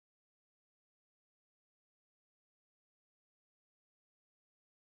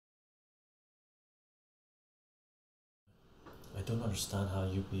don't understand how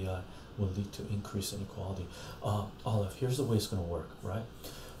UBI will lead to increase inequality. Olive, here's the way it's going to work, right?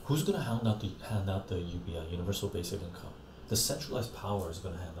 Who's going to hand out the UBI, universal basic income? The centralized power is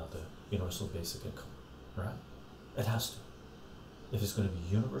going to hand out the universal basic income, right? It has to. If it's going to be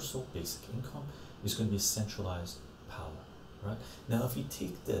universal basic income, it's going to be centralized power, right? Now, if we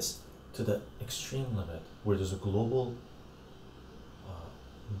take this to the extreme limit, where there's a global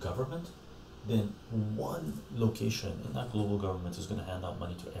government, then one location in that global government is going to hand out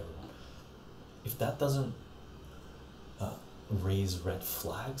money to everyone. If that doesn't raise red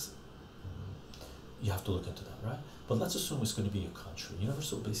flags, you have to look into that, right? But let's assume it's going to be a country,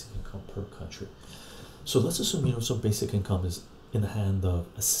 universal basic income per country. So let's assume universal basic income is in the hand of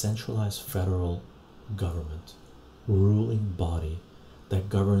a centralized federal government, ruling body that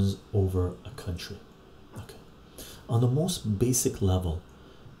governs over a country. Okay, on the most basic level,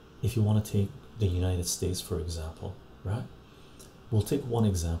 if you want to take the United States for example, right? We'll take one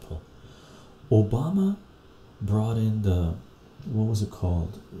example. Obama brought in the, what was it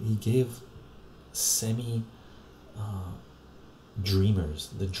called? He gave semi dreamers,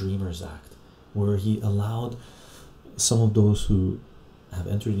 the Dreamers Act, where he allowed some of those who have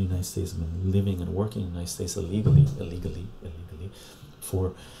entered the United States and been living and working in the United States illegally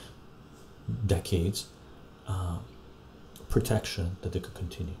for decades, protection that they could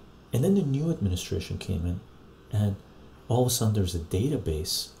continue. And then the new administration came in, and all of a sudden there's a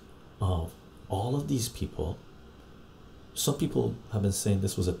database of all of these people. Some people have been saying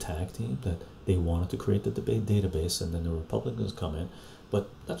this was a tag team, that they wanted to create the debate database and then the Republicans come in, but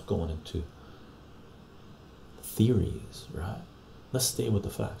that's going into theories, right? Let's stay with the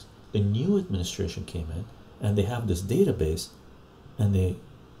facts. The new administration came in and they have this database, and they,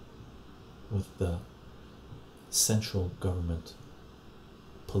 with the central government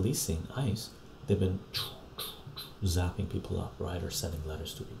policing, ICE, they've been zapping people up, right, or sending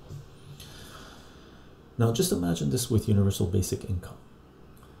letters to people. Now just imagine this with universal basic income.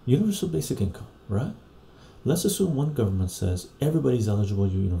 Universal basic income, right? Let's assume one government says everybody's eligible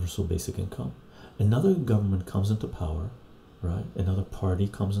to universal basic income. Another government comes into power, right? Another party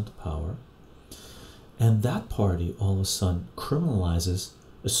comes into power, and that party all of a sudden criminalizes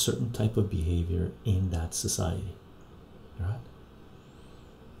a certain type of behavior in that society, right?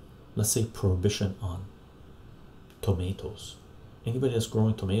 Let's say prohibition on tomatoes. Anybody that's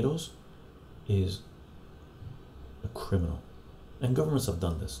growing tomatoes is a criminal, and governments have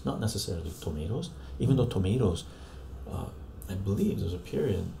done this. Not necessarily tomatoes, even though tomatoes, I believe there's a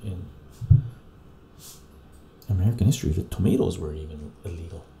period in American history that tomatoes were even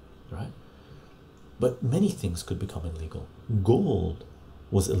illegal, right? But many things could become illegal. Gold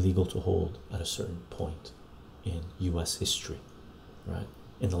was illegal to hold at a certain point in US history, right?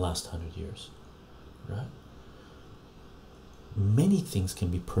 In the last 100 years, right? Many things can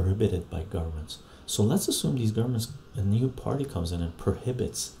be prohibited by governments. So let's assume these governments, a new party comes in and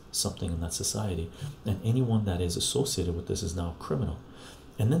prohibits something in that society, and anyone that is associated with this is now a criminal.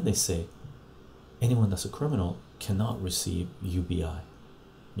 And then they say anyone that's a criminal cannot receive UBI,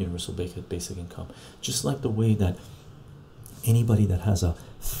 universal basic income, just like the way that anybody that has a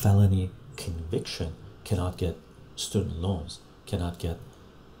felony conviction cannot get student loans, cannot get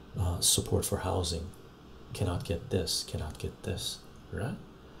support for housing, cannot get this, right?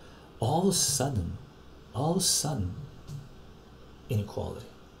 All of a sudden inequality,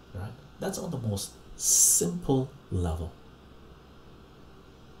 right? That's on the most simple level.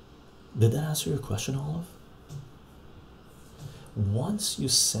 Did that answer your question, Olive? Once you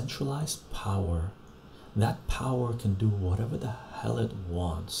centralize power, that power can do whatever the hell it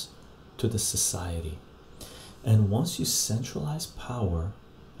wants to the society. And once you centralize power,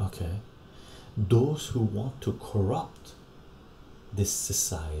 okay, those who want to corrupt this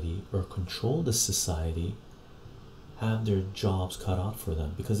society or control the society have their jobs cut out for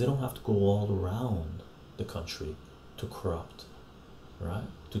them, because they don't have to go all around the country to corrupt, right,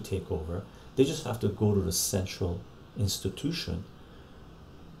 to take over. They just have to go to the central institution,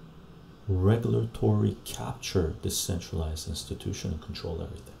 regulatory capture this centralized institution, and control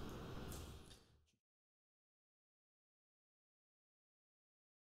everything.